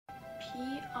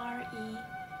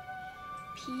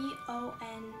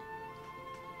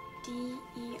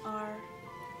Discriminate.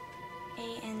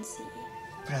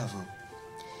 Bravo.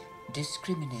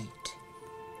 Discriminate.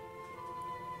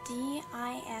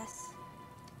 Discriminate.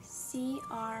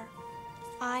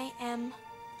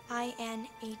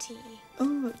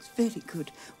 Oh, that's very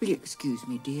good. Will you excuse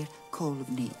me, dear? Call of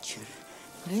nature.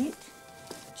 Right?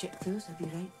 Check those. I'll be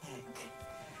right back.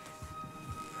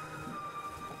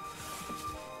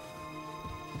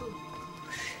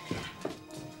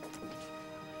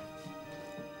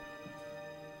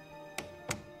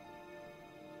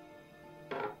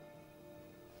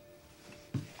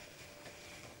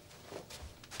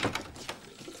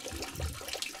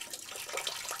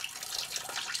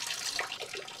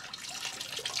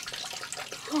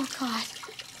 Oh, God.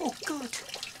 Oh, God.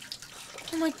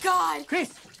 Oh, my God.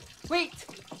 Chris, wait.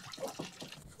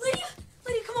 Lydia,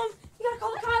 come on. You gotta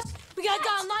call the cops. We gotta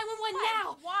dial 911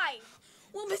 now. Why?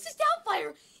 Well, Mrs.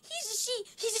 Doubtfire, he's a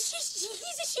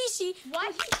she.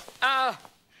 What?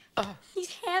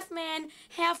 He's half man,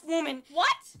 half woman.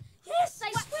 What? Yes,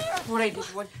 I swear. All right,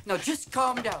 everyone. Now, just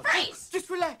calm down. Freeze! Just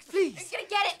relax, please. He's gonna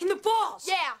get it. In the balls.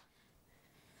 Yeah.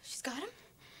 She's got him.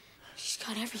 She's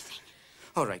got everything.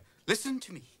 All right, listen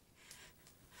to me.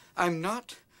 I'm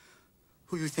not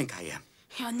who you think I am.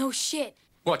 Yeah, no shit.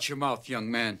 Watch your mouth, young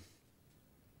man.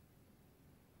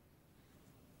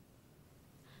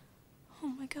 Oh,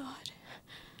 my God.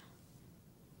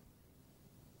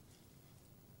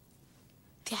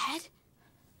 Dad?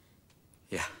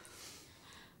 Yeah.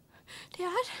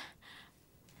 Dad?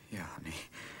 Yeah, honey.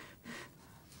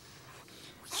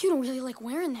 You don't really like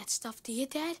wearing that stuff, do you,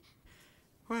 Dad?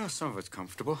 Well, some of it's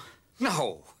comfortable.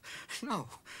 No.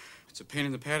 It's a pain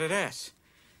in the padded ass.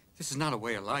 This is not a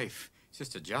way of life. It's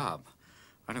just a job.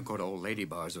 I don't go to old lady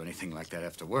bars or anything like that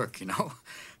after work, you know?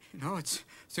 It's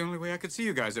the only way I could see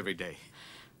you guys every day.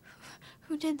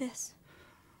 Who did this?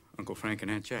 Uncle Frank and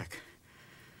Aunt Jack.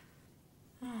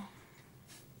 Oh.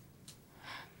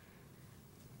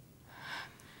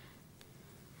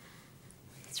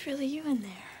 It's really you in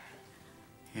there.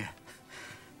 Yeah.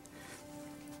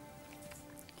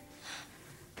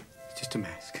 It's just a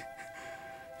mask.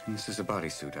 And this is a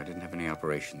bodysuit. I didn't have any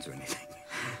operations or anything.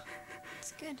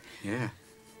 It's good. Yeah.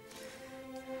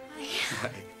 Hi.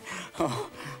 Hi. Oh,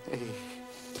 hey.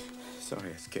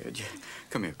 Sorry I scared you.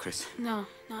 Come here, Chris. No,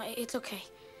 it's okay.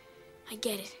 I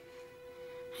get it.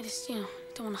 I just, don't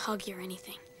want to hug you or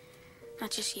anything.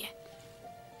 Not just yet.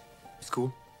 It's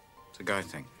cool. It's a guy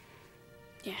thing.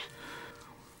 Yeah.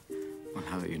 Well,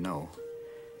 now that you know,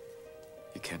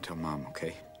 you can't tell Mom,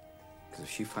 okay? Because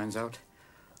if she finds out,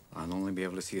 I'll only be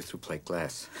able to see you through plate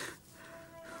glass.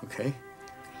 Okay?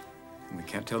 And we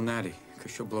can't tell Natty,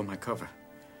 because she'll blow my cover.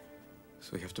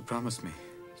 So you have to promise me.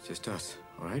 It's just us,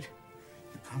 all right?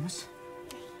 You promise?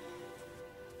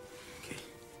 Okay.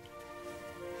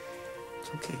 It's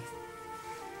okay.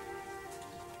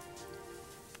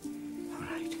 All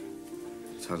right.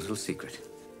 It's our little secret.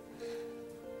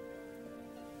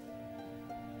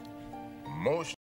 Most